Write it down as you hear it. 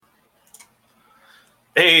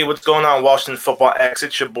Hey, what's going on, Washington Football X?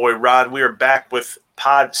 It's your boy Rod. We are back with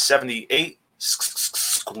Pod 78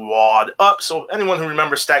 Squad Up. So anyone who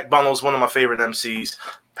remembers Stack Bundles, one of my favorite MCs,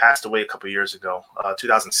 passed away a couple years ago.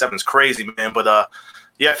 2007 is crazy, man. But I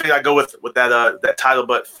think I go with that title.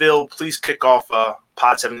 But Phil, please kick off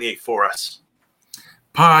Pod 78 for us.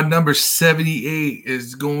 Pod number 78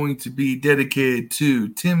 is going to be dedicated to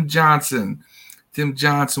Tim Johnson. Tim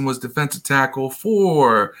Johnson was defensive tackle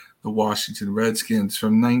for the Washington Redskins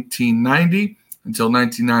from 1990 until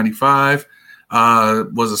 1995.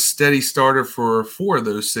 Was a steady starter for 4 of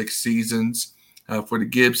those 6 seasons for the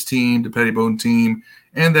Gibbs team, the Pettibone team,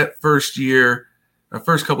 and that first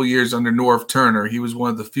couple years under Norv Turner. He was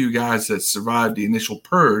one of the few guys that survived the initial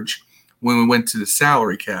purge when we went to the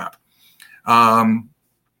salary cap.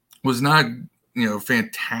 Was not,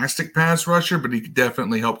 fantastic pass rusher, but he could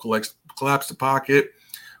definitely help collapse the pocket.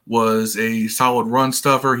 Was a solid run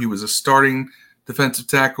stuffer. He was a starting defensive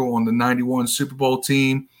tackle on the 91 Super Bowl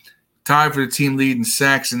team. Tied for the team lead in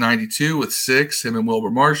sacks in 92 with 6, him and Wilbur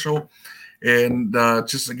Marshall. And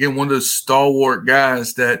just, again, one of those stalwart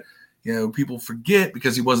guys that, people forget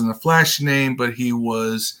because he wasn't a flashy name, but he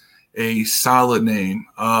was a solid name.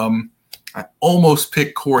 I almost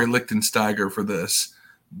picked Corey Lichtensteiger for this,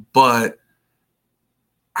 but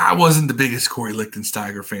I wasn't the biggest Corey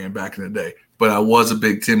Lichtensteiger fan back in the day, but I was a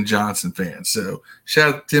big Tim Johnson fan. So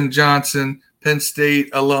shout out to Tim Johnson, Penn State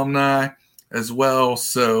alumni as well.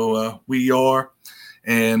 So we are.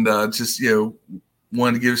 And just,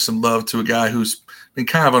 wanted to give some love to a guy who's been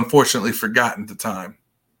kind of unfortunately forgotten at the time.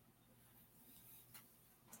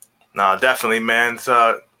 No, definitely, man. It's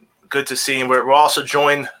good to see him. We're also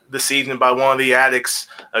joined this evening by one of the addicts,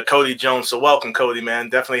 Cody Jones. So welcome, Cody, man.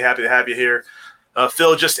 Definitely happy to have you here.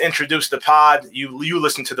 Phil just introduced the pod. You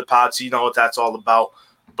listen to the pod, so you know what that's all about.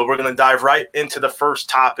 But we're going to dive right into the first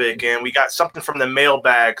topic, and we got something from the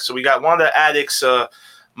mailbag. So we got one of the addicts,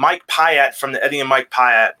 Mike Pyatt from the Eddie and Mike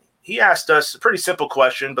Pyatt. He asked us a pretty simple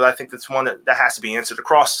question, but I think that's one that has to be answered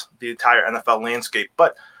across the entire NFL landscape.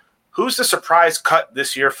 But who's the surprise cut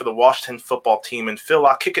this year for the Washington football team? And Phil,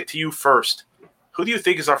 I'll kick it to you first. Who do you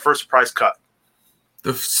think is our first surprise cut?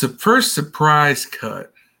 The first surprise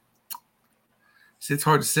cut. It's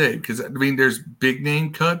hard to say because, there's big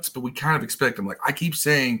name cuts, but we kind of expect them. Like I keep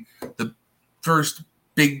saying, the first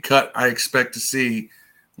big cut I expect to see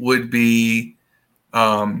would be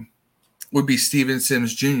Steven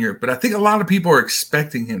Sims Jr., but I think a lot of people are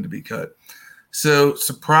expecting him to be cut. So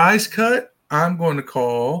surprise cut, I'm going to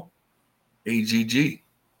call AGG.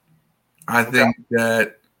 I think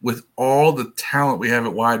that with all the talent we have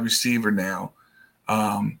at wide receiver now,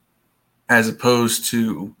 as opposed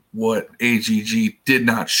to what AGG did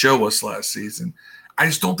not show us last season, I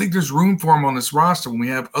just don't think there's room for him on this roster when we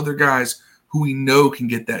have other guys who we know can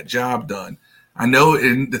get that job done. I know,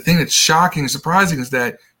 and the thing that's shocking and surprising is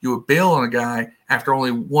that you would bail on a guy after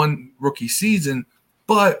only one rookie season,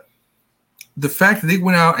 but the fact that they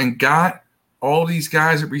went out and got all these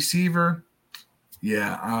guys at receiver,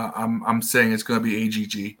 I'm saying it's going to be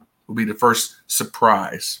AGG. Will be the first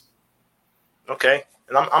surprise. Okay.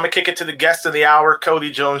 And I'm going to kick it to the guest of the hour,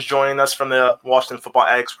 Cody Jones, joining us from the Washington Football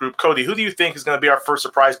Addicts group. Cody, who do you think is going to be our first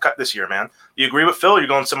surprise cut this year, man? Do you agree with Phil or are you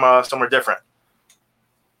going somewhere different?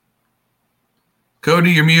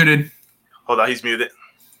 Cody, you're muted. Hold on, he's muted.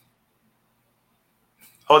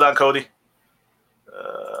 Hold on, Cody.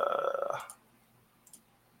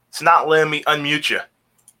 It's not letting me unmute you.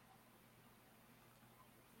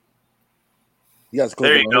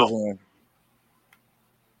 There you go.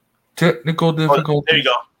 Technical difficulty. There you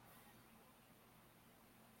go.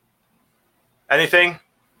 Anything?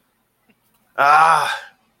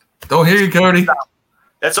 Don't hear you, Cody.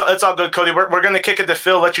 That's all good, Cody. We're going to kick it to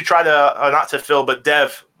Phil. Let you try to not to Phil, but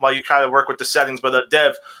Dev, while you try to work with the settings. But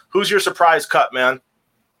Dev, who's your surprise cut, man?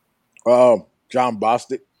 John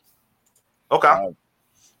Bostic. Okay.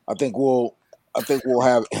 I think we'll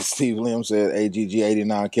have, as Steve Lim said, AGG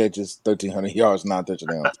 89 catches, 1,300 yards, 9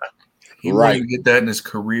 touchdowns. He wanted to get that in his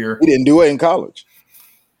career. He didn't do it in college.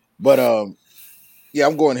 But, I'm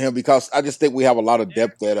going to him because I just think we have a lot of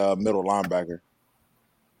depth at middle linebacker.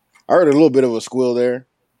 I heard a little bit of a squeal there.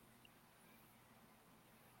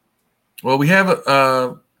 Well, we have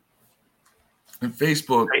on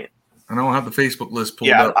Facebook. I don't have the Facebook list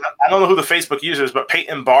pulled up. I don't know who the Facebook user is, but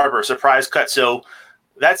Peyton Barber, surprise cut. So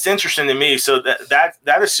that's interesting to me. So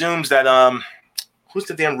that assumes that who's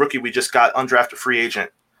the damn rookie we just got, undrafted free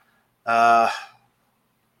agent?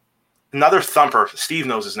 Another thumper. Steve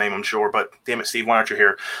knows his name, I'm sure, but damn it, Steve, why aren't you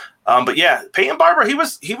here? But yeah, Peyton Barber, he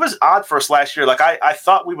was odd for us last year. Like I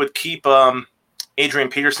thought we would keep Adrian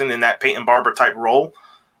Peterson in that Peyton Barber type role.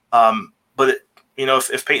 But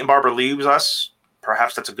if Peyton Barber leaves us,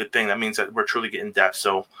 perhaps that's a good thing. That means that we're truly getting depth.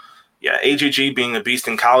 So, yeah, AGG being a beast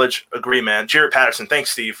in college, agree, man. Jarrett Patterson,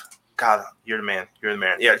 thanks, Steve. God, you're the man. You're the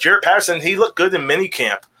man. Yeah, Jarrett Patterson, he looked good in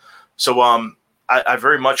minicamp. So I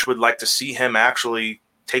very much would like to see him actually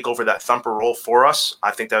take over that thumper role for us.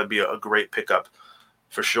 I think that would be a great pickup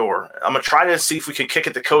for sure. I'm going to try to see if we can kick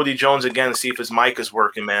it to Cody Jones again and see if his mic is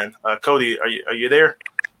working, man. Cody, are you there?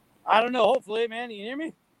 I don't know. Hopefully, man. You hear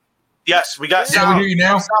me? Yes, we got sound. Yeah, we hear you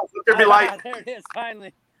now. There be light. There it is,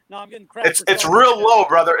 finally. No, I'm getting cracked. It's real low,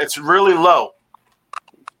 brother. It's really low.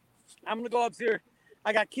 I'm going to go upstairs.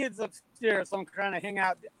 I got kids upstairs, so I'm trying to hang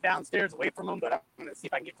out downstairs away from them, but I'm going to see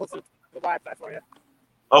if I can get closer to the Wi-Fi for you.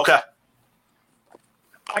 Okay.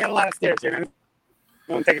 I got a lot of stairs here, man.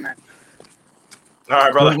 I'm taking that. All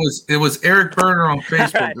right, brother. It was Eric Berner on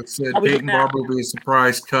Facebook Right. that said Peyton Barber will be a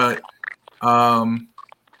surprise cut.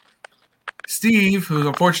 Steve, who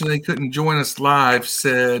unfortunately couldn't join us live,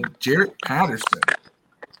 said Jarrett Patterson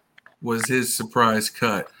was his surprise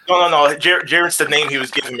cut. No. Jarrett's the name he was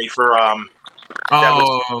giving me for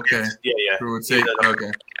okay. Yeah.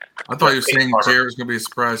 Okay. I thought you were saying Jarrett was going to be a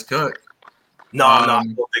surprise cut. No, I don't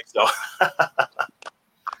think so.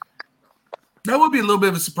 That would be a little bit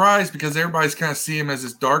of a surprise because everybody's kind of see him as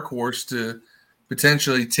this dark horse to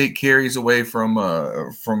potentially take carries away from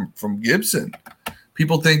Gibson.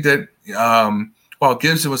 People think that while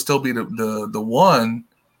Gibson will still be the one,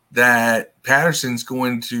 that Patterson's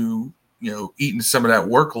going to eat into some of that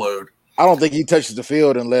workload. I don't think he touches the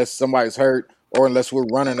field unless somebody's hurt or unless we're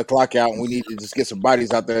running the clock out and we need to just get some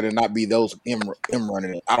bodies out there to not be those him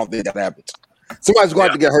running it. I don't think that happens. Somebody's going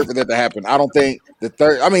to have to get hurt for that to happen. I don't think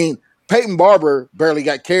Peyton Barber barely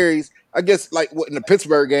got carries. I guess like in the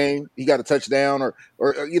Pittsburgh game, he got a touchdown or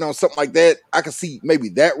something like that. I can see maybe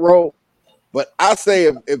that role. But I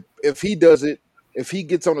say if he does it, if he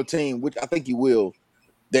gets on the team, which I think he will,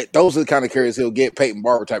 that those are the kind of carries he'll get, Peyton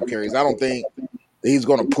Barber type carries. I don't think that he's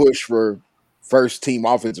going to push for first team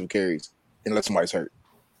offensive carries unless somebody's hurt.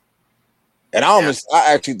 And I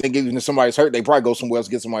actually think even if somebody's hurt, they probably go somewhere else,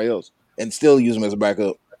 get somebody else, and still use him as a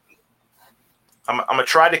backup. I'm going to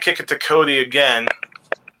try to kick it to Cody again.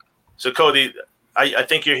 So, Cody, I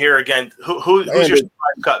think you're here again. Who's your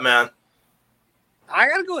surprise cut, man? I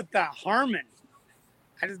got to go with Harmon.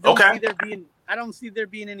 I just don't see there being – I don't see there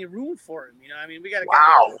being any room for him. We got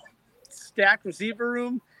a stacked receiver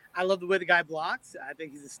room. I love the way the guy blocks. I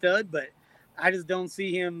think he's a stud, but I just don't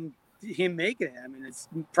see him making it. It's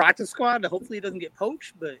practice squad. Hopefully he doesn't get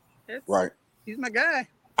poached, but he's my guy.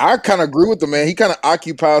 I kind of agree with him, man. He kind of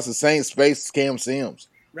occupies the same space as Cam Sims.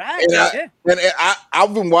 Right. And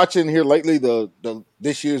I've been watching here lately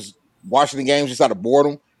this year's Washington games just out of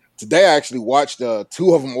boredom. Today I actually watched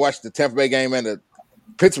two of them. Watched the Tampa Bay game and the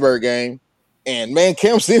Pittsburgh game. And, man,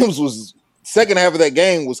 Cam Sims was – second half of that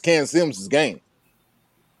game was Cam Sims' game.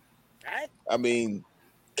 Right.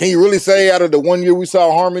 Can you really say out of the 1 year we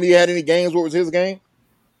saw Harmon, he had any games where it was his game?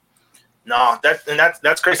 No,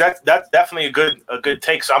 that's crazy. That's definitely a good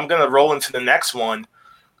take. So I'm going to roll into the next one.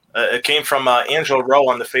 It came from Angela Rowe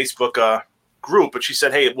on the Facebook group, but she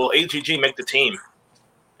said, "Hey, will AGG make the team?"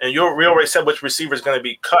 And we already said which receiver is going to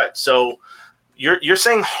be cut. So you're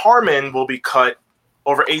saying Harmon will be cut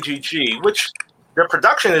over AGG, which their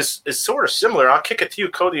production is sort of similar. I'll kick it to you,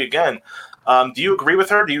 Cody, again. Do you agree with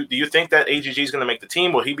her? Do you think that AGG is going to make the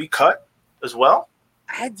team? Will he be cut as well?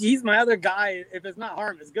 He's my other guy. If it's not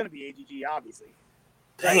Harmon, it's going to be AGG, obviously.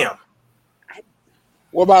 Damn.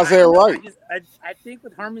 What about Isaiah Wright? I think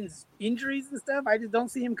with Harmon's injuries and stuff, I just don't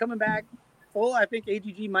see him coming back full. I think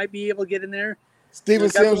AGG might be able to get in there. Steven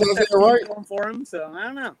Sims, Isaiah Wright going for him, so I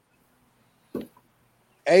don't know.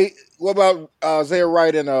 Hey, what about Isaiah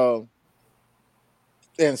Wright and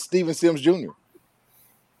Steven Sims Jr.?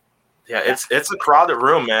 Yeah, it's a crowded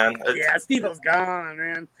room, man. Steve-O's gone,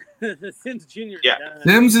 man. Sims Jr. Yeah,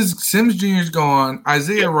 gone. Sims Jr. is gone.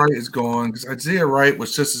 Isaiah Wright is gone because Isaiah Wright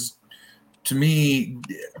was just as, to me,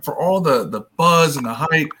 for all the buzz and the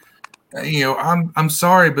hype. I'm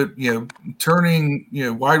sorry, but turning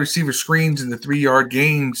wide receiver screens into 3-yard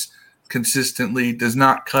gains consistently does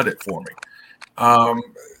not cut it for me.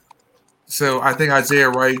 So I think Isaiah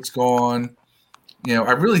Wright's gone.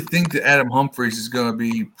 I really think that Adam Humphries is going to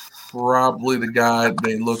be probably the guy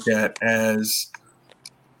they look at as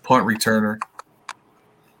punt returner.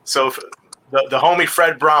 So the homie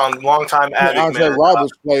Fred Brown, longtime addict. Andre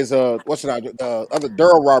Roberts plays. What's it? The other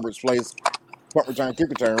Daryl Roberts plays punt return, kick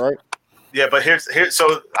return, right? Yeah, but here's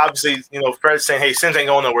so obviously Fred's saying, "Hey, Sims ain't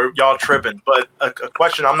going nowhere. Y'all tripping." But a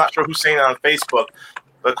question, I'm not sure who's saying it on Facebook.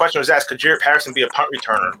 The question was asked: could Jarrett Patterson be a punt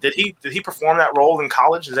returner? Did he perform that role in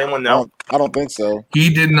college? Does anyone know? I don't think so. He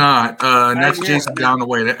did not. And that's Jason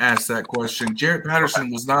Downaway to ask that question. Jarrett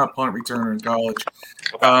Patterson was not a punt returner in college.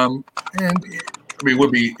 And it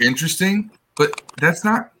would be interesting, but that's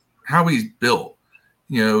not how he's built.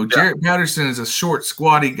 Jarrett Patterson is a short,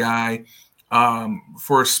 squatty guy.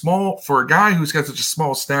 For a guy who's got such a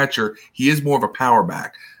small stature, he is more of a power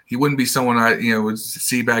back. He wouldn't be someone I would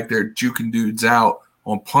see back there juking dudes out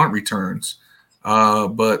on punt returns.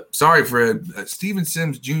 But sorry, Fred, Steven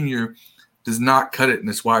Sims Jr. does not cut it in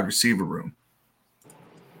this wide receiver room.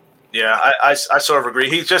 Yeah, I sort of agree.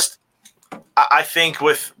 He's just, I think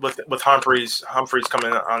with Humphreys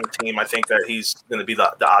coming on the team, I think that he's going to be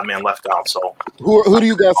the odd man left out. So who do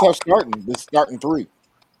you guys have starting? This starting three.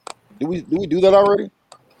 Do we do that already?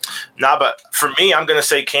 Nah, but for me, I'm going to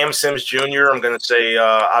say Cam Sims Jr. I'm going to say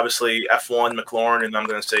obviously F1 McLaurin, and I'm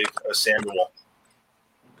going to say Samuel.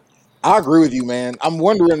 I agree with you, man. I'm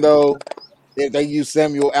wondering though if they use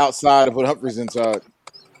Samuel outside and put Humphreys inside.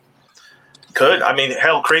 Could. I mean,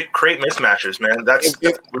 hell, create mismatches, man. That's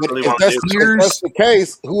what we really want to do. If that's the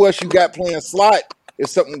case, who else you got playing slot if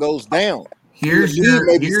something goes down? Here's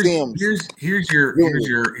where you're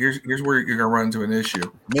gonna run into an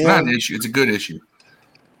issue. Man. Not an issue, it's a good issue.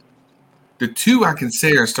 The two I can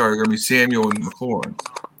say are starting are gonna be Samuel and McLaurin.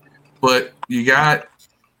 But you got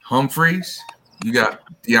Humphreys, you got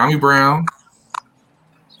De'Ami Brown.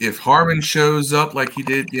 If Harmon shows up like he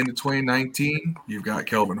did at the end of 2019, you've got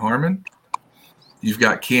Kelvin Harmon. You've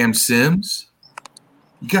got Cam Sims.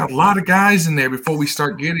 You got a lot of guys in there before we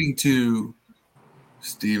start getting to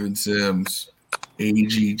Steven Sims,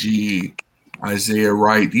 AGG, Isaiah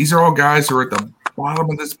Wright. These are all guys who are at the bottom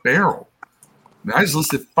of this barrel. And I just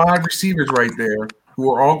listed 5 receivers right there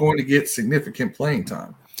who are all going to get significant playing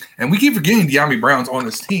time. And we keep forgetting De'Ami Brown's on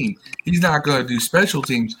this team. He's not going to do special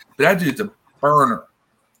teams, but that dude's a burner.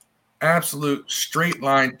 Absolute straight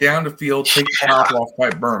line down the field, take the top off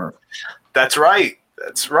type burner. That's right.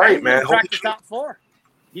 That's right, man. Crack the top 4.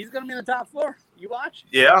 He's going to be in the top 4. You watch?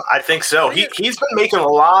 Yeah, I think so. He's been making a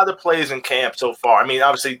lot of plays in camp so far. I mean,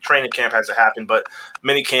 obviously training camp hasn't happened, but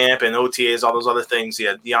mini camp and OTAs, all those other things.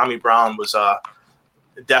 Yeah, De'Ami Brown was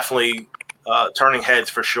definitely turning heads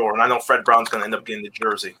for sure. And I know Fred Brown's going to end up getting the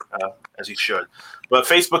jersey as he should. But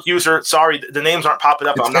Facebook user, sorry, the names aren't popping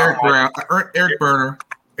up. It's Eric Brown, Eric Burner.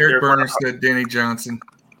 Eric Burner said Danny Johnson.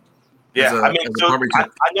 Yeah, I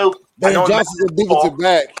know. Danny Johnson's a defensive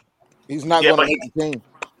back. He's not going to make the team.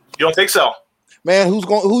 You don't think so? Man,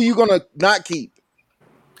 who you gonna not keep?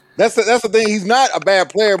 That's the thing. He's not a bad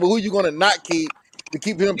player, but who you gonna not keep to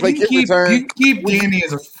keep him play kick return? You can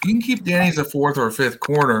keep Danny as a 4th or 5th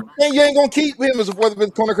corner. Man, you ain't gonna keep him as a 4th or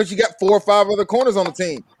 5th corner because you got 4 or 5 other corners on the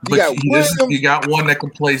team. You got one that can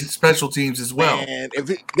play special teams as well. And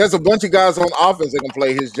there's a bunch of guys on offense that can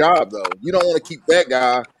play his job, though. You don't want to keep that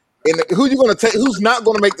guy. And who you gonna take? Who's not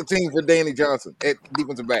gonna make the team for Danny Johnson at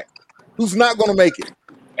defensive back? Who's not gonna make it?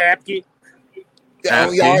 Apke. He's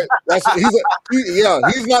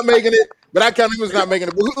not making it, but I count him as not making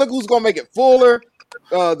it. But look who's gonna make it. Fuller,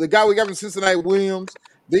 the guy we got from Cincinnati, Williams.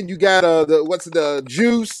 Then you got the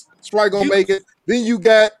Juice. He's probably gonna make it. Then you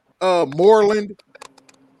got Moreland,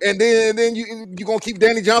 and then you gonna keep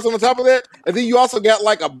Danny Johnson on top of that. And then you also got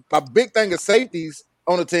like a big thing of safeties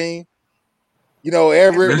on the team.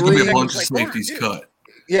 Everett. There's gonna be a bunch of safeties cut.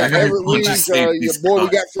 Yeah, Everett Reed, your boy we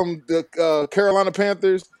got from the Carolina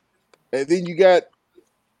Panthers. And then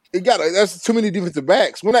that's too many defensive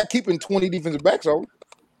backs. We're not keeping 20 defensive backs, are we?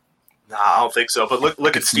 Nah, I don't think so. But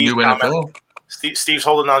look at Steve. Steve's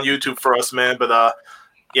holding on YouTube for us, man. But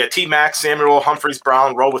T-Mac, Samuel, Humphreys,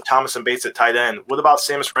 Brown, roll with Thomas and Bates at tight end. What about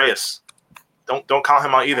Samus Reyes? Don't count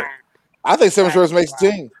him out either. I think Samus Reyes makes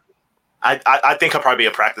the team. I think he'll probably be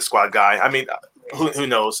a practice squad guy. I mean, who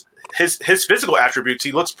knows? His physical attributes,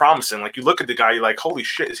 he looks promising. Like you look at the guy, you're like, holy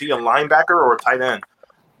shit, is he a linebacker or a tight end?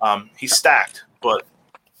 He's stacked, but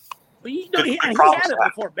he had it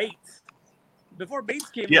before Bates. Before Bates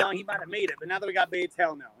came along, he might have made it, but now that we got Bates,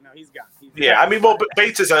 hell no, he's gone. I mean, well,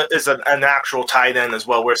 Bates is an actual tight end as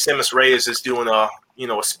well, where Simus Reyes is doing a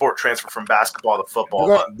sport transfer from basketball to football.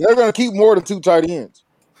 They're gonna keep more than 2 tight ends.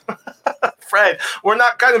 Fred, we're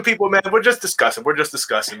not cutting people, man. We're just discussing, man.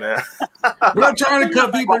 We're not trying to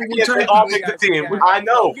cut people. We're trying to make the team. I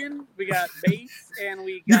know. We got Bates, and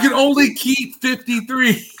we got... You can only keep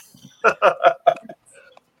 53.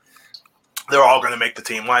 They're all going to make the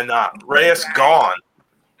team. Why not? Reyes gone.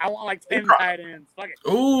 I want like 10 tight ends. Fuck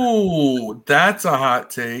it. Ooh, that's a hot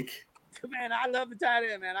take. Man, I love the tight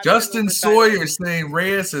end, man. Justin Sawyer saying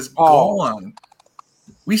Reyes is gone.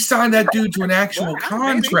 We signed that dude to an actual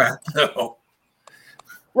contract, though.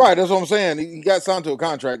 Right, that's what I'm saying. He got signed to a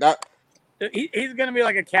contract. He's going to be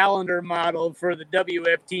like a calendar model for the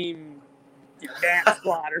WF team dance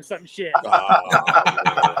squad or some shit.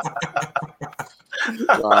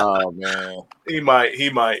 Oh man. He might.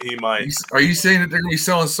 Are you saying that they're going to be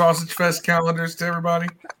selling Sausage Fest calendars to everybody?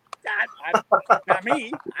 Not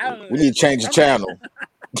me. I don't know. We need to change the channel.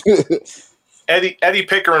 Eddie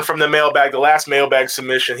Pickering from the mailbag, the last mailbag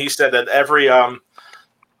submission, he said that every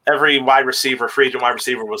wide receiver, free agent wide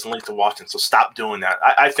receiver, was linked to Washington. So stop doing that.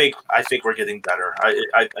 I think we're getting better.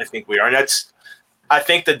 I think we are, and I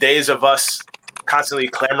think the days of us constantly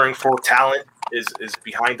clamoring for talent is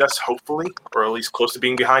behind us, hopefully, or at least close to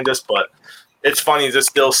being behind us. But it's funny to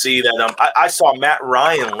still see that. I saw Matt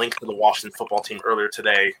Ryan linked to the Washington football team earlier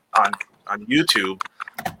today on YouTube.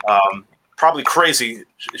 Probably crazy.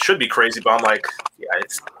 It should be crazy, but I'm like, yeah,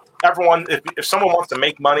 it's everyone. If someone wants to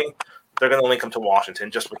make money, they're going to link them to Washington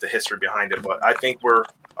just with the history behind it. But I think we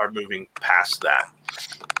are moving past that.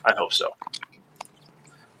 I hope so.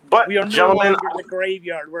 But we are gentlemen, no longer the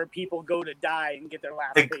graveyard where people go to die and get their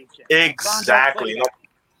last paycheck. Exactly.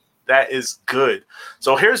 That is good.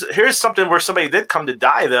 So here's something where somebody did come to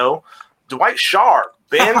die though. Dwight Schrute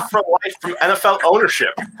banned for life from NFL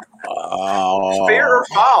ownership. Fair or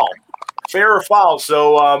foul? Fair or foul?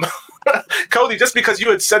 So, Cody, just because you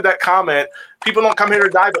had said that comment, people don't come here to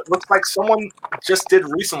die, but it looks like someone just did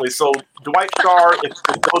recently. So Dwight Schrute, if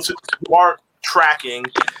those who aren't tracking,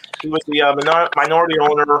 he was the minority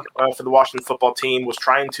owner for the Washington football team, was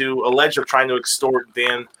trying to extort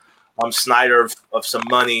Dan Snyder of some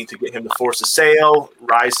money to get him to force a sale,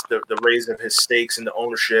 raise of his stakes into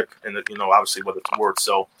ownership, and obviously what it's worth.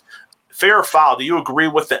 So, fair or foul? Do you agree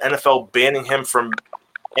with the NFL banning him from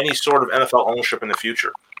any sort of NFL ownership in the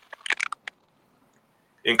future?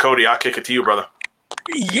 And Cody, I'll kick it to you, brother.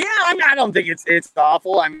 Yeah, I mean, I don't think it's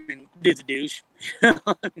awful. I mean, it's a douche. Get the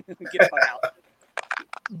fuck out.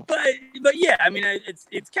 But yeah, I mean,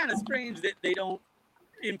 it's kind of strange that they don't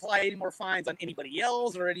imply any more fines on anybody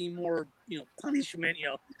else or any more punishment.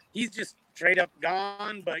 He's just straight up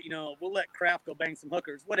gone. But we'll let Kraft go bang some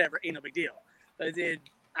hookers, whatever. Ain't no big deal. But I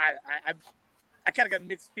kind of got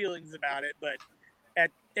mixed feelings about it. But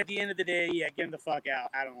at the end of the day, yeah, get him the fuck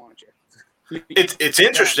out. I don't want you. It's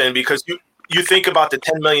interesting because you think about the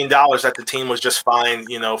 $10 million that the team was just fined,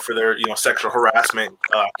 for their sexual harassment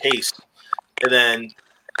case, and then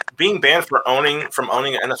being banned from owning an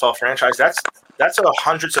NFL franchise. That's a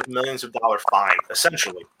hundreds of millions of dollar fine,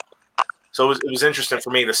 essentially. So it was interesting for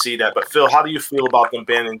me to see that. But Phil, how do you feel about them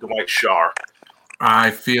banning Dwight Schrute?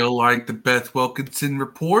 I feel like the Beth Wilkinson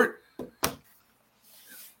report.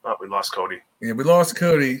 Oh, we lost Cody. Yeah, we lost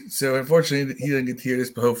Cody. So unfortunately, he didn't get to hear this,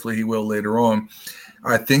 but hopefully he will later on.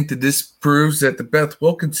 I think that this proves that the Beth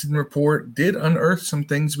Wilkinson report did unearth some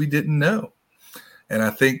things we didn't know. And I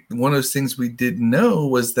think one of those things we didn't know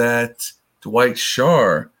was that Dwight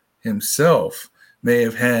Schrute himself may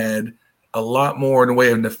have had a lot more in the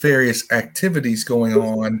way of nefarious activities going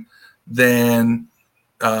on than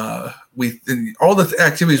all the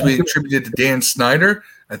activities we attributed to Dan Snyder,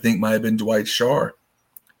 I think might have been Dwight Schrute.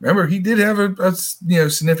 Remember, he did have a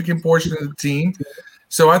significant portion of the team.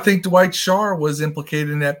 So I think Dwight Schrute was implicated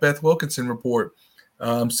in that Beth Wilkinson report.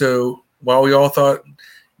 So while we all thought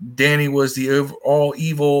Danny was the all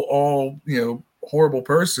evil, all horrible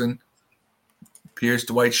person, appears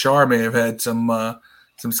Dwight Schrute may have had some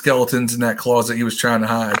skeletons in that closet he was trying to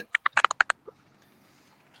hide.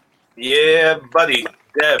 Yeah, buddy.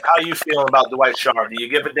 Dev, how you feeling about Dwight Schrute? Do you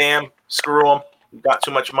give a damn? Screw him. You got too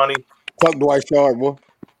much money. Fuck Dwight Schrute, boy.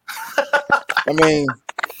 I mean,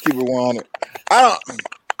 keep it 100. I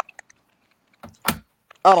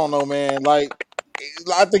don't know, man. Like,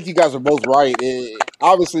 I think you guys are both right.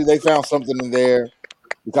 Obviously, they found something in there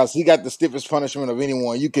because he got the stiffest punishment of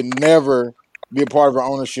anyone. You can never be a part of an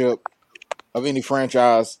ownership of any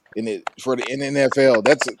franchise in the NFL.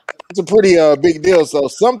 It's a pretty big deal. So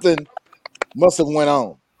something must have went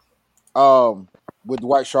on with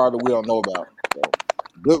Dwight Schrute that we don't know about. So,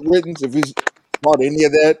 good riddance if he's part of any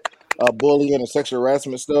of that bullying and sexual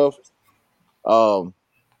harassment stuff. Don't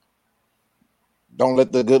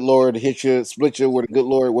let the good Lord hit you, split you where the good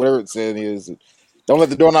Lord, whatever it said is. Don't let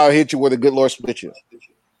the doorknob hit you where the good Lord split you.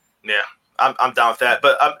 Yeah, I'm down with that.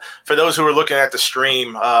 But for those who are looking at the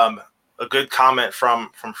stream, a good comment from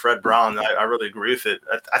Fred Brown. I really agree with it.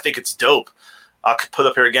 I think it's dope. I'll put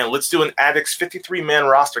up here again. Let's do an Addicts 53-man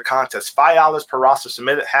roster contest. $5 per roster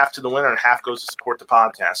submitted. Half to the winner and half goes to support the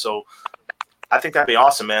podcast. So I think that'd be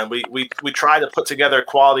awesome, man. We try to put together a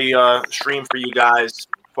quality stream for you guys,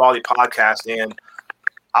 quality podcast, and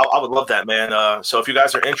I would love that, man. So if you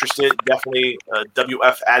guys are interested, definitely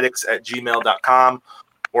WFAddicts@gmail.com.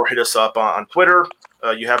 or hit us up on Twitter.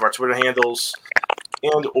 You have our Twitter handles,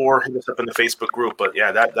 and or hit us up in the Facebook group. But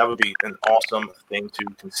yeah, that would be an awesome thing to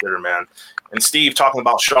consider, man. And Steve talking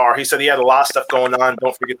about Shar, he said he had a lot of stuff going on.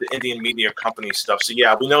 Don't forget the Indian media company stuff. So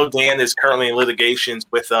yeah, we know Dan is currently in litigations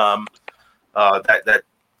with that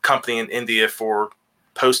company in India for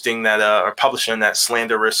posting that or publishing that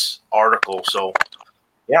slanderous article. So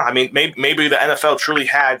yeah, I mean maybe the NFL truly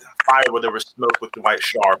had fire where there was smoke with Dwight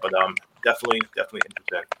Shar, but definitely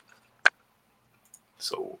interesting.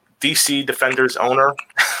 So DC Defenders owner,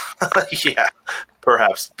 yeah,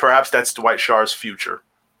 perhaps that's Dwight Schar's future.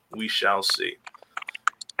 We shall see.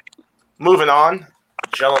 Moving on,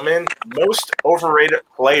 gentlemen, most overrated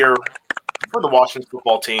player for the Washington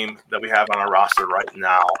football team that we have on our roster right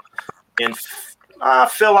now. And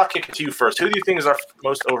Phil, I'll kick it to you first. Who do you think is our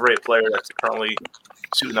most overrated player that's currently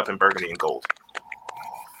suiting up in burgundy and gold?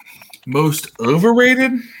 Most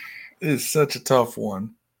overrated is such a tough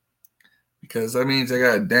one because that means I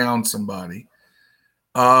got to down somebody.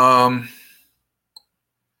 I'm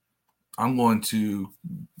going to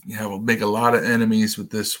make a lot of enemies with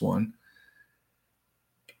this one.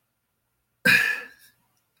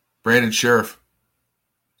 Brandon Sheriff.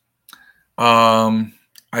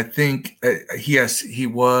 I think he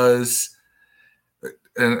was.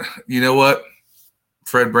 You know what?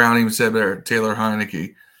 Fred Brown even said better. Taylor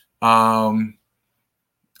Heineke.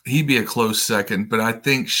 He'd be a close second, but I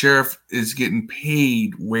think Sheriff is getting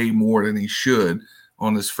paid way more than he should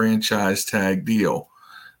on this franchise tag deal.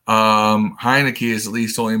 Heineke is at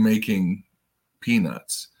least only making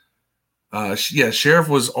peanuts. Sheriff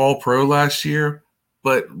was all pro last year,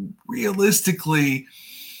 but realistically,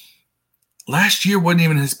 last year wasn't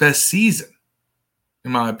even his best season,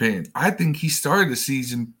 in my opinion. I think he started the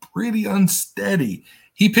season pretty unsteady.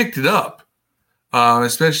 He picked it up,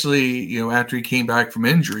 especially after he came back from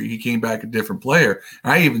injury. He came back a different player.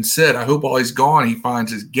 And I even said, I hope while he's gone, he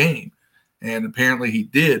finds his game. And apparently he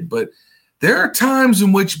did. But there are times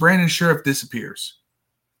in which Brandon Sheriff disappears.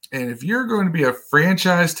 And if you're going to be a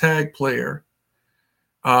franchise tag player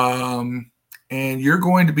and you're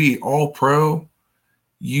going to be all pro,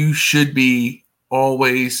 you should be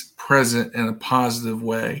always present in a positive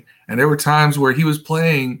way. And there were times where he was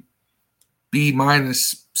playing B-,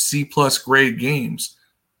 C+ grade games.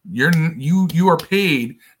 You are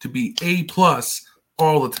paid to be A+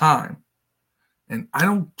 all the time. And I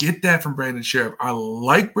don't get that from Brandon Sheriff. I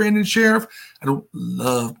like Brandon Sheriff. I don't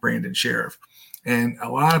love Brandon Sheriff. And a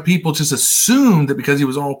lot of people just assume that because he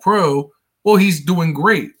was all pro, well, he's doing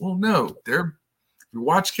great. Well, no. If you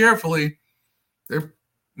watch carefully, they're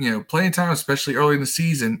playing time, especially early in the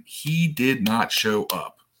season, he did not show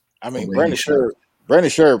up. I mean, Brandon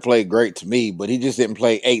Sheriff played great to me, but he just didn't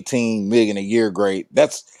play $18 million a year great.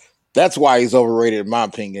 That's why he's overrated, in my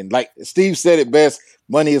opinion. Like Steve said it best,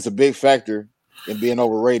 money is a big factor in being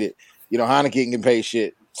overrated. Heineke can get paid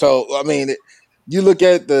shit. So, I mean, you look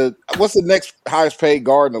at what's the next highest paid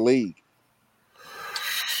guard in the league?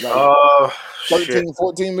 Like 13,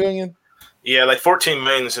 14 million? Yeah, like 14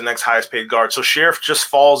 million is the next highest paid guard. So Sheriff just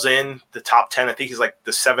falls in the top 10. I think he's like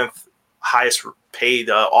the 7th highest paid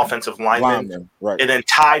offensive lineman. Right. And then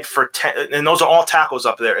tied for 10, and those are all tackles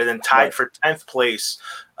up there. And then tied for 10th place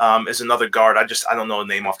is another guard. I don't know the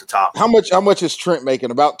name off the top. How much is Trent making?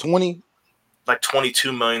 About 20? Like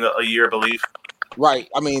 22 million a year, I believe. Right.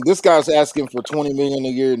 I mean, this guy's asking for 20 million a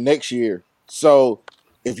year next year. So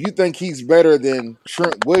if you think he's better than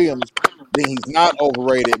Trent Williams, then he's not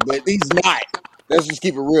overrated. But he's not. Let's just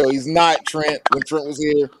keep it real. He's not Trent when Trent was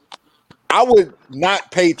here. I would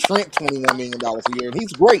not pay Trent $21 million a year, and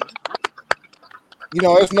he's great.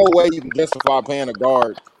 There's no way you can justify paying a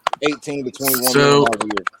guard $18 to $21 million a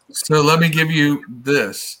year. So let me give you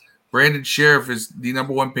this. Brandon Sheriff is the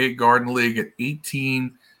number one paid guard in the league at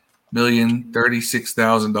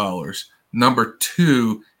 $18,036,000. Number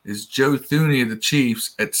 2 is Joe Thuney of the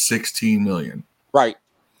Chiefs at $16 million. Right.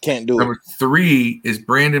 Can't do Number 3 is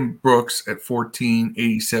Brandon Brooks at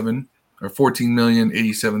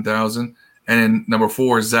 $14,087,000. And then number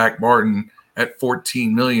 4 is Zach Martin at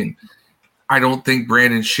 $14 million. I don't think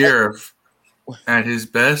Brandon Sheriff at his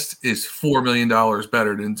best is $4 million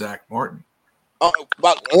better than Zach Martin.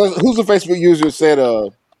 Who's the Facebook user who said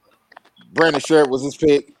Brandon Sheriff was his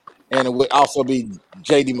pick, and it would also be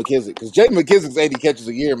J.D. McKissick? Because J.D. McKissick's 80 catches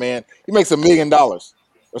a year, man. He makes $1 million or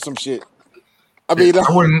some shit. I mean,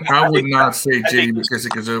 I would not say J.D.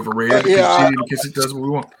 McKissick is overrated because J.D. McKissick does what we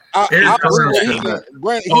want. Eric Burns said that.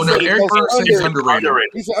 Eric Burns says he's underrated.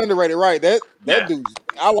 He's underrated, right? That dude.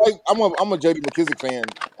 I'm a J.D. McKissick fan.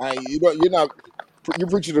 You're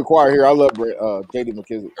preaching to the choir here. I love J.D.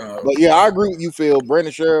 McKissick. But yeah, I agree with you, Phil.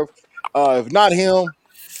 Brandon Sheriff. If not him,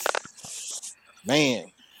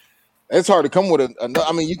 Man, it's hard to come with a.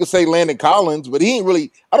 I mean, you could say Landon Collins, but he ain't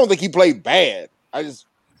really. I don't think he played bad.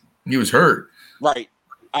 He was hurt. Right.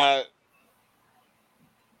 I'm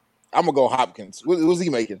gonna go Hopkins. What's he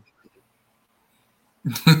making?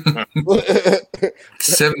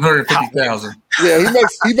 750,000. Yeah,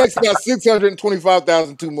 he makes about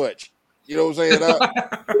 625,000 too much. You know what I'm saying?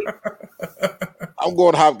 I'm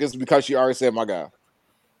going Hopkins because she already said my guy.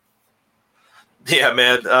 Yeah,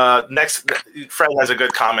 man. Next, Fred has a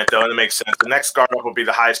good comment though, and it makes sense. The next guard up will be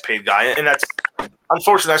the highest paid guy, and that's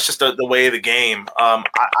unfortunately that's just the way of the game.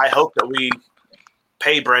 I hope that we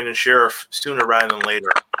pay Brandon Sheriff sooner rather than later.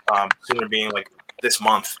 Sooner being like this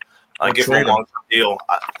month. Give him a long-term deal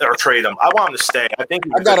or trade him. I want him to stay. I think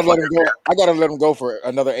I gotta let him go. I gotta let him go for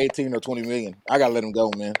another 18 or 20 million. I gotta let him go,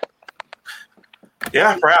 man.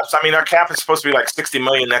 Yeah, perhaps. I mean, our cap is supposed to be like 60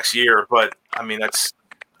 million next year, but I mean that's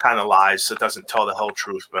kind of lies. It doesn't tell the whole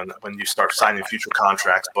truth when you start signing future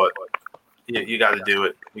contracts. But you got to do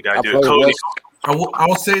it. You got to do it. Cody,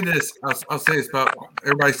 I'll say this. I'll say this about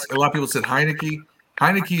everybody. A lot of people said Heineke.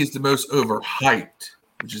 Heineke is the most overhyped,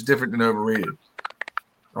 which is different than overrated.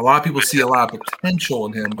 A lot of people see a lot of potential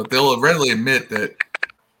in him, but they'll readily admit that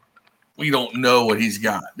we don't know what he's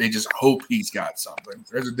got. They just hope he's got something.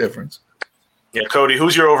 There's a difference. Yeah, Cody,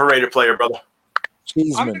 who's your overrated player, brother? I'm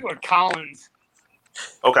going to go with Collins.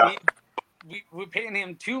 Okay. We're paying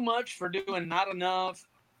him too much for doing not enough.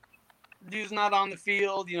 Dude's not on the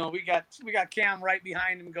field. You know, we got Cam right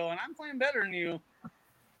behind him going, I'm playing better than you.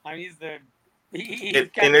 I mean, he's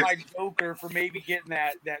kind of my joker for maybe getting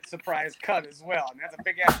that surprise cut as well. I mean, that's a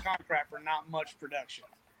big-ass contract for not much production.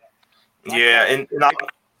 Yeah, and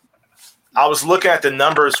I was looking at the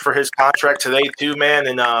numbers for his contract today too, man,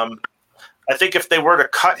 and I think if they were to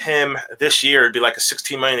cut him this year, it'd be like a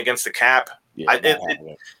 $16 million against the cap. Yeah,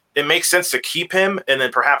 it makes sense to keep him and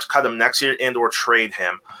then perhaps cut him next year and or trade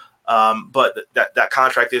him. But that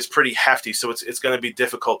contract is pretty hefty, so it's going to be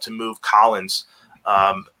difficult to move Collins.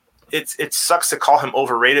 It sucks to call him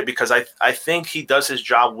overrated because I think he does his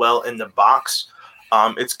job well in the box.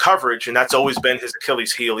 It's coverage, and that's always been his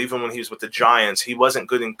Achilles heel. Even when he was with the Giants, he wasn't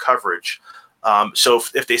good in coverage. So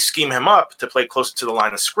if they scheme him up to play closer to the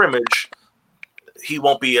line of scrimmage, he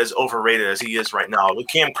won't be as overrated as he is right now.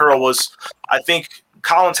 Cam Curl was, I think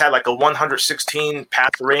Collins had like a 116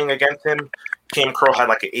 passer rating against him. Cam Curl had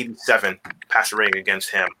like an 87 passer rating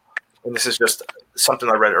against him. And this is just something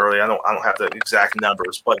I read earlier. I don't have the exact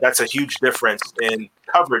numbers, but that's a huge difference in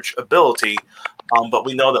coverage ability. But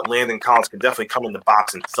we know that Landon Collins can definitely come in the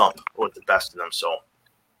box and thump with the best of them. So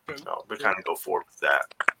we kind of go forward with that.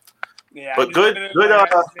 Yeah, but good.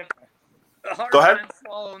 Go ahead.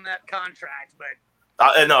 Swallowing that contract, but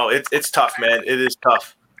no, it's tough, man. It is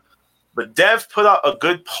tough. But Dev put out a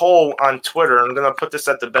good poll on Twitter. I'm going to put this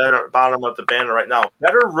at the bottom of the banner right now.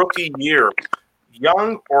 Better rookie year,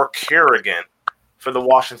 Young or Kerrigan for the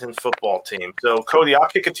Washington football team? So, Cody, I'll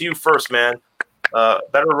kick it to you first, man.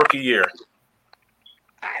 Better rookie year.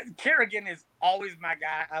 Kerrigan is always my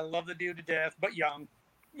guy. I love the dude to death, but Young,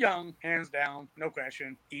 hands down, no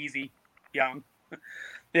question, easy, Young.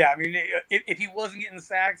 Yeah, I mean, if he wasn't getting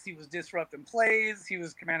sacks, he was disrupting plays. He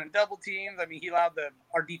was commanding double teams. I mean, he allowed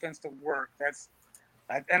our defense to work.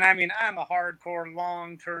 And I mean, I'm a hardcore,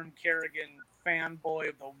 long-term Kerrigan fanboy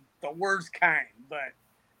of the worst kind, but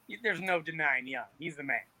there's no denying Young. He's the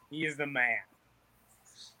man. He is the man.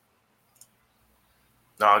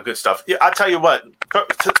 No, good stuff. Yeah, I'll tell you what. For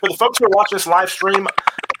the folks who are watching this live stream,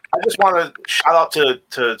 I just want to shout out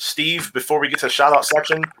to Steve before we get to the shout-out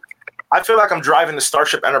section. I feel like I'm driving the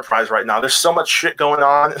Starship Enterprise right now. There's so much shit going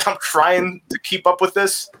on, and I'm trying to keep up with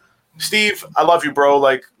this. Steve, I love you, bro.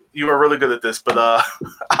 Like, you are really good at this, but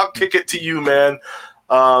I'll kick it to you, man.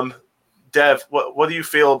 Dev, what do you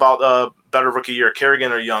feel about better rookie year,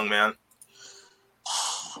 Kerrigan or Young, man?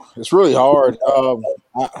 It's really hard.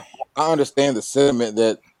 I understand the sentiment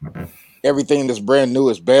that everything that's brand new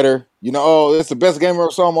is better. You know, it's the best game I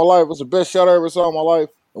ever saw in my life. It's the best shot I ever saw in my life.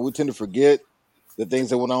 And we tend to forget the things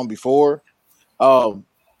that went on before.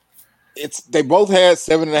 They both had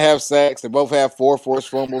 7.5 sacks. They both had 4 forced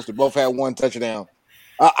fumbles. They both had 1 touchdown.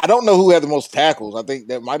 I don't know who had the most tackles. I think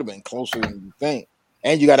that might have been closer than you think.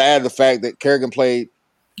 And you got to add the fact that Kerrigan played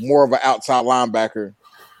more of an outside linebacker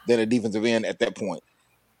than a defensive end at that point.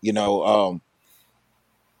 You know,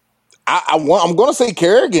 I'm going to say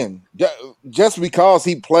Kerrigan just because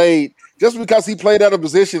he played out of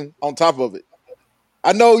position on top of it.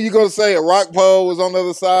 I know you're going to say a rock pole was on the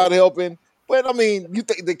other side helping, but I mean, you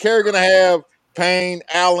think the Kerrigan to have Payne,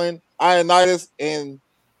 Allen, Ioannidis, and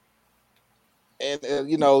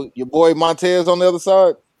you know, your boy Montez on the other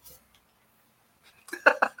side?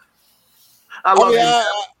 I love him.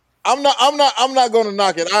 I'm not going to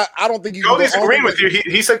knock it. I don't think you. Cody's agreeing with you.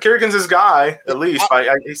 He said Kerrigan's his guy at least.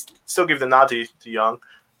 He still give the nod to Young.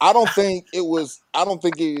 I don't think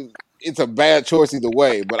it's a bad choice either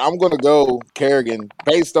way. But I'm going to go Kerrigan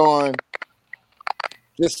based on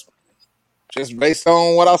just based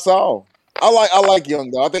on what I saw. I like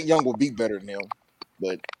Young though. I think Young will be better than him.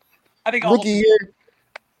 But I think rookie year,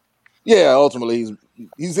 yeah. Ultimately,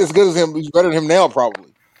 he's as good as him. He's better than him now,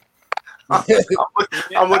 probably. I'm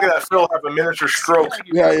looking at Phil have a miniature stroke.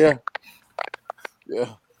 Yeah. I'm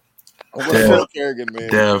going to go Kerrigan, man.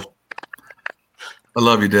 Dev. I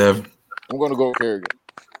love you, Dev. I'm going to go Kerrigan.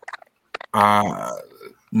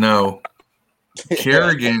 No.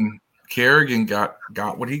 Kerrigan got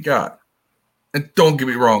what he got. And don't get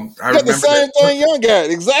me wrong. I got the same thing Young got.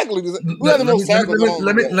 Exactly. Let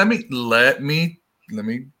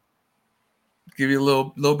me give you a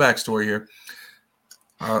little backstory here.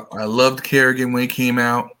 I loved Kerrigan when he came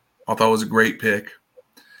out. I thought it was a great pick.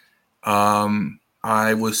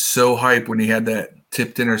 I was so hyped when he had that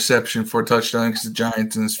tipped interception for a touchdown against the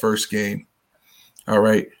Giants in his first game. All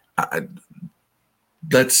right.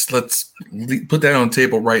 Let's put that on the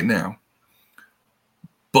table right now.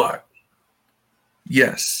 But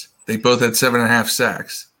yes, they both had 7.5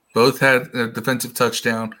 sacks. Both had a defensive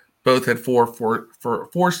touchdown. Both had four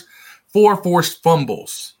forced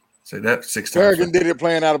fumbles. Say that 6 times. Kerrigan did it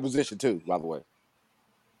playing out of position too, by the way.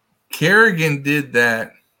 Kerrigan did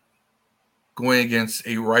that going against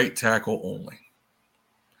a right tackle only.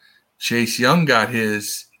 Chase Young got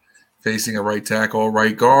his facing a right tackle,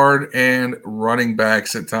 right guard, and running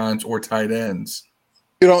backs at times or tight ends.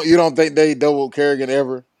 You don't think they doubled Kerrigan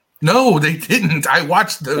ever? No, they didn't. I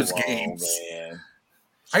watched those games. Man.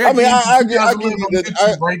 I give you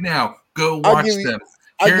that right now. Go watch them.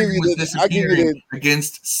 Kerrigan was disappearing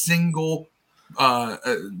against single team.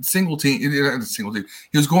 He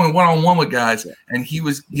was going one-on-one with guys, and he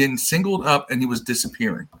was getting singled up, and he was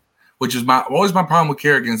disappearing. Which is always my problem with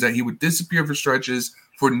Kerrigan is that he would disappear for stretches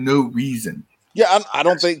for no reason. Yeah, I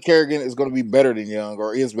don't think Kerrigan is going to be better than Young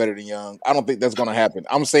or is better than Young. I don't think that's going to happen.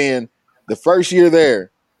 I'm saying the first year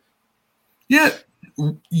there. Yeah,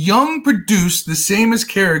 Young produced the same as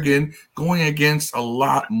Kerrigan going against a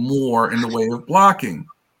lot more in the way of blocking.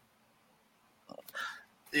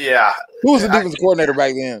 Yeah. Who was the defensive coordinator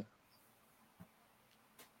back then?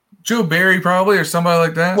 Joe Barry probably or somebody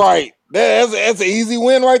like that. Right. That's an easy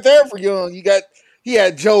win right there for Young. He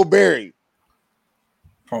had Joe Barry.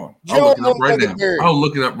 Hold on. I'll look it up right now. I'll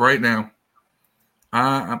look it up right now.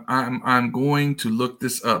 I'm going to look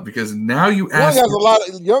this up because now you ask. Young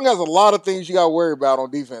has a lot of things you got to worry about on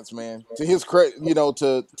defense, man. To his credit,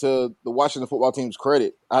 to the Washington football team's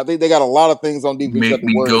credit, I think they got a lot of things on defense. Make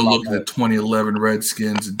me go look at the 2011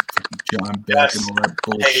 Redskins and John Beck and all that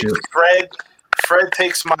bullshit. Hey, Fred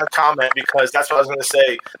takes my comment because that's what I was going to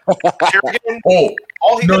say. Kerrigan,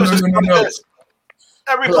 all he did was just this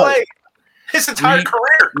every play. His entire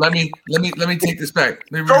career. Let me take this back.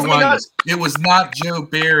 Let me rewind this. It was not Joe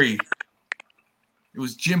Barry. It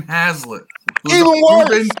was Jim Haslett. Even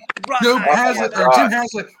worse. Jim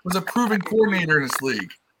Haslett was a proven coordinator in this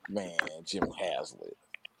league. Man, Jim Haslett.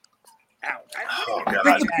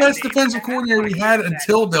 He's the best defensive coordinator we had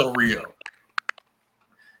until Del Rio.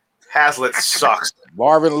 Haslett sucks.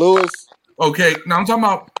 Marvin Lewis. Okay, now I'm talking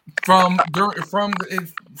about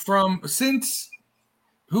from since.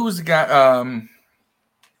 Who was the guy?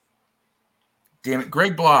 Damn it,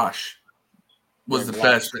 Greg Blosh was the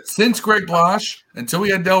best. But since Greg Blosh, until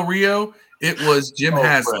we had Del Rio, it was Jim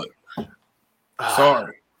Haslett.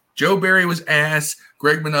 Sorry. Joe Barry was ass.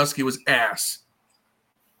 Greg Minuski was ass.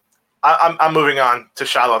 I'm moving on to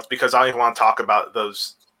Charlotte because I don't even want to talk about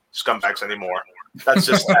those scumbags anymore. That's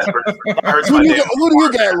just who do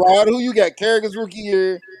you got, Rod? Who you got? Kerrigan's rookie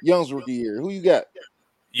year, Young's rookie year. Who you got?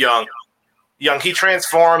 Young, he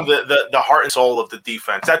transformed the heart and soul of the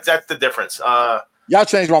defense. That's the difference. Y'all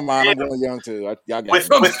changed my mind. I'm going Young too. Y'all got with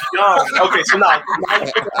Young. Okay, so now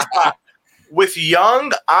with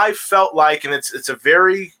Young, I felt like, and it's a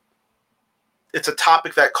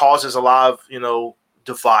topic that causes a lot of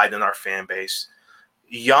divide in our fan base.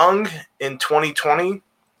 Young in 2020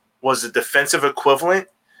 was the defensive equivalent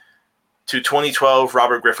to 2012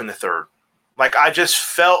 Robert Griffin III. Like I just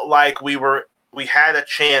felt like we had a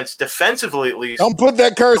chance defensively at least. Don't put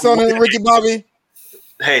that curse on him, Ricky Bobby.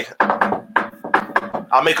 Hey,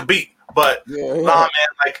 I'll make a beat. But nah, man,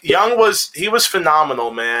 like Young was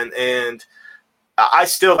phenomenal, man. And I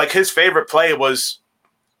still like his favorite play was,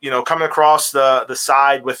 coming across the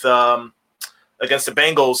side with against the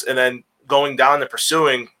Bengals and then going down and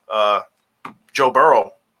pursuing Joe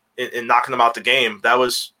Burrow and knocking them out the game. That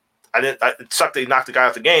was It sucked that he knocked the guy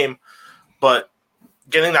out the game, but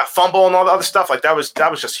getting that fumble and all the other stuff, like that was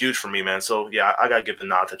just huge for me, man. So yeah, I gotta give the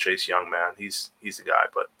nod to Chase Young, man. He's the guy.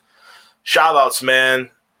 But shout outs, man.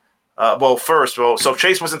 So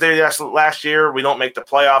Chase wasn't there last year. We don't make the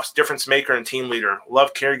playoffs. Difference maker and team leader.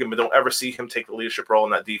 Love Kerrigan, but don't ever see him take the leadership role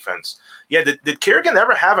in that defense. Yeah, did Kerrigan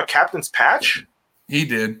ever have a captain's patch? He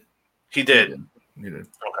did. He did. Okay.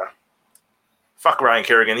 Fuck Ryan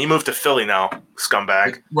Kerrigan. He moved to Philly now,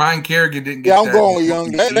 scumbag. Ryan Kerrigan didn't get I'm going with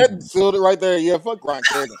Young. That sealed it right there. Yeah, fuck Ryan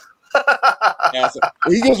Kerrigan.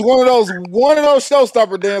 He just one of those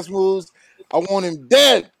showstopper dance moves. I want him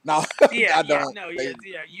dead. No, yeah, I don't.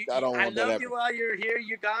 I don't love you while you're here.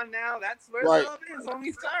 You're gone now. That's where love is.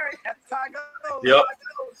 Only sorry. That's how it goes.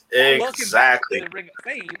 Yep. Exactly. Ring of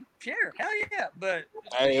fame. Sure. Hell yeah. But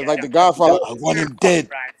it's like the Godfather. I want him dead.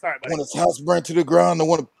 Sorry, I want his house burnt to the ground. I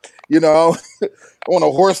want I want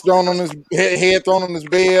a horse thrown on his head thrown on his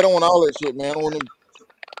bed. I want all that shit, man. I want him.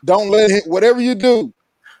 Don't let him. Whatever you do.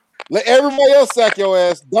 Let everybody else sack your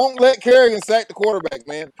ass. Don't let Kerrigan sack the quarterback,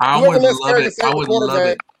 man. Whoever lets Kerrigan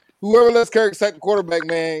sack the quarterback,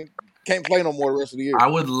 man, can't play no more the rest of the year. I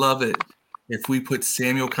would love it if we put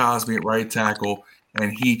Samuel Cosmi at right tackle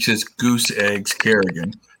and he just goose eggs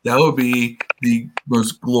Kerrigan. That would be the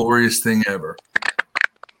most glorious thing ever.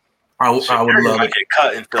 I would love it. Get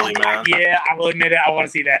cut in Philly, man. Yeah, I will admit it. I want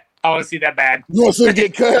to see that. I want to see that bad. You want to see him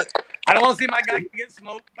get cut? I don't want to see my guy get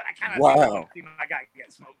smoked, but I kind of want to see my guy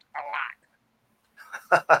get smoked a lot.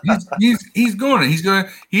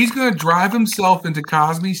 He's gonna drive himself into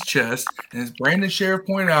Cosmi's chest, and as Brandon Sheriff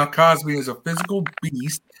pointed out, Cosmi is a physical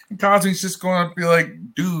beast, and Cosmi's just gonna be like,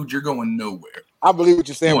 "Dude, you're going nowhere." I believe what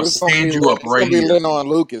you're saying. It's gonna be Leno and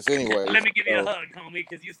Lucas anyway. Let me give you a hug, homie,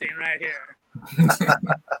 because you're staying right here.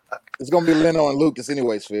 It's gonna be Leno and Lucas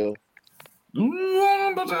anyways, Phil. I don't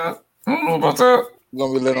know about that. It's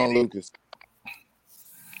gonna be Leno and Lucas.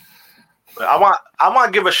 I want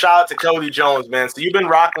to give a shout out to Cody Jones, man. So you've been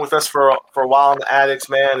rocking with us for a while in the Addicts,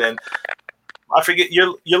 man, and I forget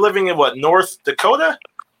you're living in what, North Dakota?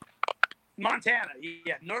 Montana,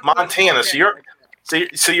 yeah, Montana.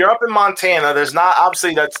 So you're up in Montana. There's not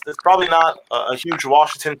obviously that's probably not a huge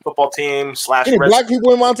Washington football team / Any black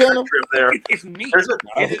people in Montana? There. It's me.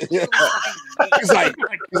 He's like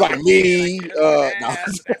me.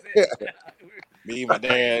 Me, my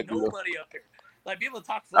dad. Nobody up here. Like people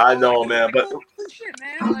talk. I know, man, but shit,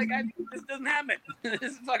 man. Like this doesn't happen. This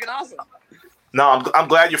is fucking awesome. No, I'm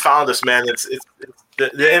glad you found us, man. It's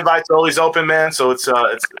the invite's always open, man. So it's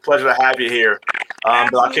a pleasure to have you here.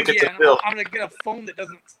 But I'll kick it to Phil. I'm gonna get a phone that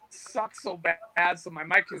doesn't suck so bad, so my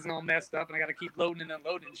mic isn't all messed up, and I gotta keep loading and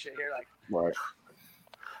unloading shit here. Like, right.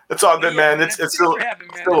 It's all good, man. It's still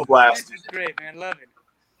a blast. This is great, man. Love it.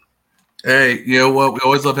 Hey, you know what? We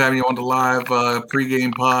always love having you on the live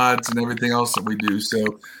pregame pods and everything else that we do.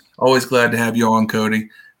 So always glad to have you on, Cody.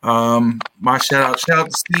 My shout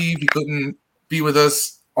out to Steve. He couldn't be with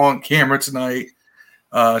us on camera tonight.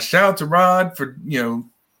 Shout out to Rod for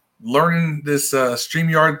learning this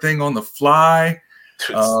StreamYard thing on the fly.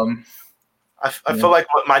 I feel like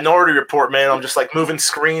Minority Report, man. I'm just like moving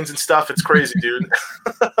screens and stuff. It's crazy, dude.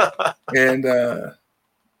 And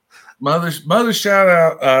my other shout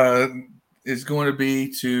out is going to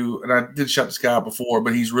be to, and I did shout this guy out before,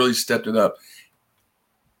 but he's really stepped it up.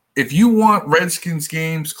 If you want Redskins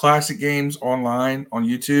games, classic games online on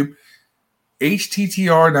YouTube,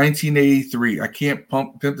 HTTR 1983. I can't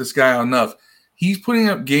pimp this guy out enough. He's putting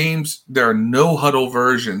up games. There are no huddle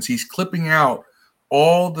versions. He's clipping out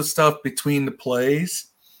all the stuff between the plays.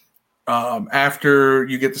 After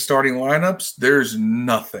you get the starting lineups, there's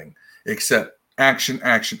nothing except action.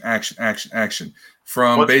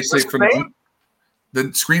 From the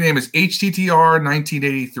screen name is HTTR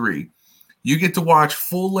 1983. You get to watch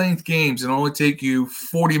full length games and only take you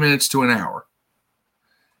 40 minutes to an hour.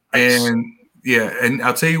 And yeah, and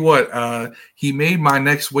I'll tell you what, he made my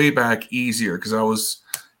next way back easier because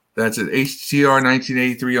that's at HTTR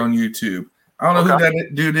 1983 on YouTube. I don't know who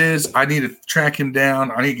that dude is. I need to track him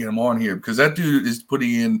down. I need to get him on here because that dude is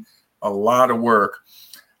putting in a lot of work.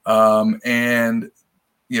 And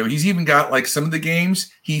he's even got like some of the games.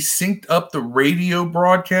 He synced up the radio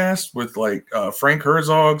broadcast with like Frank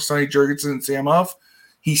Herzog, Sonny Jurgensen, and Sam Huff.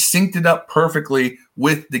 He synced it up perfectly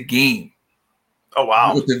with the game. Oh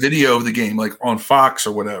wow! With the video of the game, like on Fox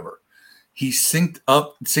or whatever. He synced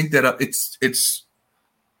that up. It's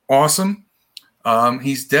awesome.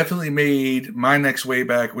 He's definitely made my next way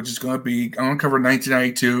back, which is going to be, I'm going to cover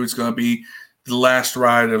 1992. It's going to be the last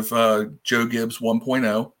ride of Joe Gibbs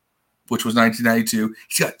 1.0. Which was 1992.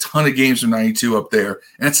 He's got a ton of games from 92 up there.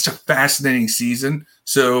 And it's such a fascinating season.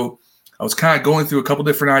 So I was kind of going through a couple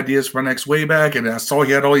different ideas for my next way back, and I saw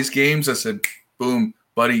he had all these games. I said, boom,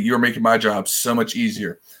 buddy, you're making my job so much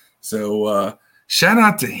easier. So shout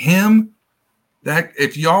out to him. That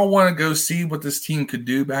if y'all want to go see what this team could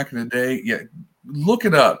do back in the day, yeah, look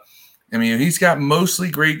it up. I mean, he's got mostly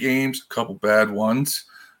great games, a couple bad ones,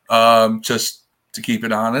 just to keep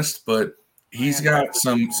it honest, but he's got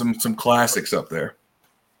some classics up there.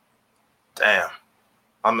 Damn.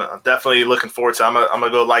 I'm definitely looking forward to it. I'm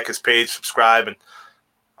gonna go like his page, subscribe, and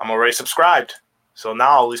I'm already subscribed. So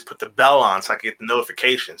now I'll at least put the bell on so I can get the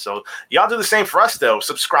notification. So y'all do the same for us, though.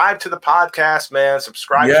 Subscribe to the podcast, man.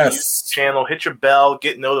 Subscribe to the YouTube channel. Hit your bell.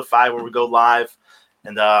 Get notified when we go live.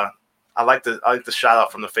 And I like the shout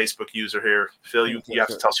out from the Facebook user here. Phil, you have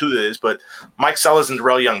to tell us who it is. But Mike Sellers and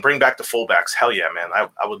Darrell Young, bring back the fullbacks. Hell yeah, man.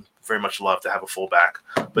 I would very much love to have a fullback.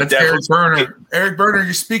 But that's Eric Berner. Eric Berner,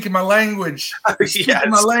 you're speaking my language. You're speaking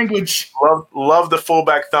my language. Love the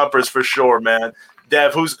fullback thumpers for sure, man.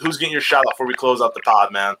 Dev, who's getting your shout out before we close out the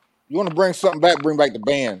pod, man? You want to bring something back? Bring back the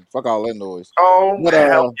band. Fuck all that noise. Oh, but,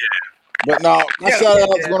 hell yeah. But no, my shout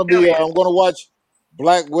out is going to be I'm going to watch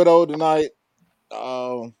Black Widow tonight.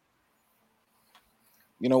 You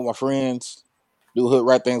know, my friends do hood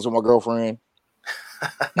right things with my girlfriend.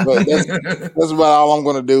 But that's about all I'm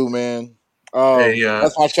going to do, man.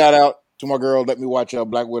 That's my shout out to my girl. Let me watch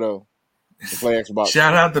Black Widow and play Xbox.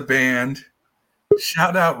 Shout out the band.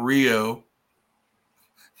 Shout out Rio.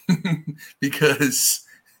 Because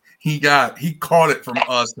he caught it from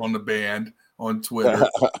us on the band on Twitter.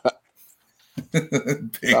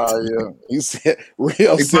 Yeah. You said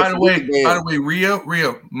Rio. Hey, by the way,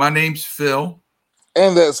 Rio, my name's Phil.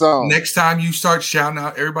 And that song. Next time you start shouting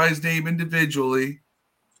out everybody's name individually,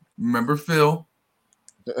 remember Phil.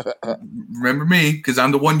 Remember me, because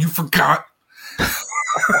I'm the one you forgot.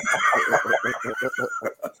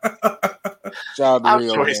 I'm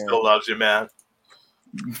sure he still loves you, man.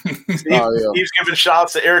 He's giving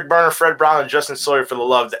shout-outs to Eric Berner, Fred Brown, and Justin Sawyer for the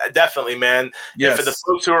love. Definitely, man. Yes. And for the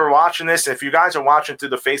folks who are watching this, if you guys are watching through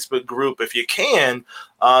the Facebook group, if you can,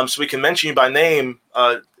 so we can mention you by name,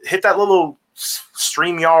 hit that little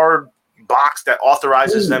StreamYard box that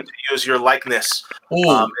authorizes them to use your likeness.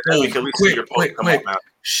 And then we can at least see your post. Come on, man.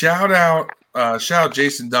 Shout out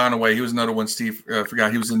Jason Donaway. He was another one Steve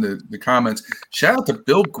forgot. He was in the comments. Shout out to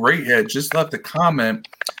Bill Greathead. Just left a comment.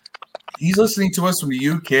 He's listening to us from the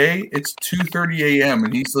UK. It's 2:30 a.m.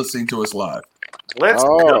 and he's listening to us live. Let's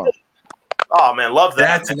go. Oh man, love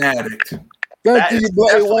that. That's an addict. Thank you,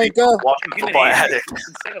 bloody wanker. Football addict.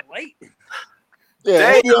 Instead of late.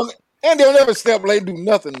 Yeah, and they'll never step late, do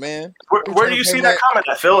nothing, man. Where do you see that comment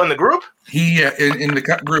at, Phil? In the group? He in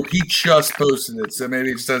the group. He just posted it, so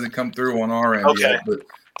maybe it just doesn't come through on our end yet. But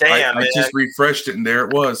I just refreshed it, and there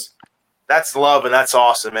it was. That's love, and that's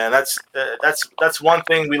awesome, man. That's one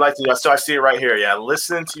thing we like to do. So I see it right here. Yeah,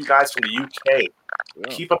 listen to you guys from the UK. Yeah.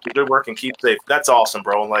 Keep up the good work and keep safe. That's awesome,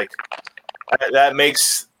 bro. Like that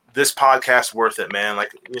makes this podcast worth it, man.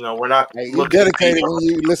 Like, you know, we're not. Hey, you're dedicated when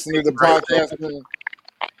you listen to the podcast.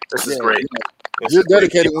 This is great. You're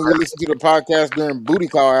dedicated when you listen to the podcast during booty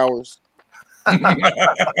call hours.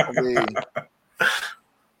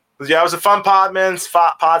 Yeah, it was a fun pod, man.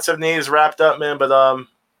 Pod 78 is wrapped up, man. But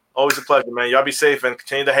always a pleasure, man. Y'all be safe and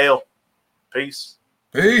continue to hail. Peace.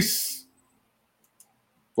 Peace.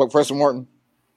 What, Preston Martin?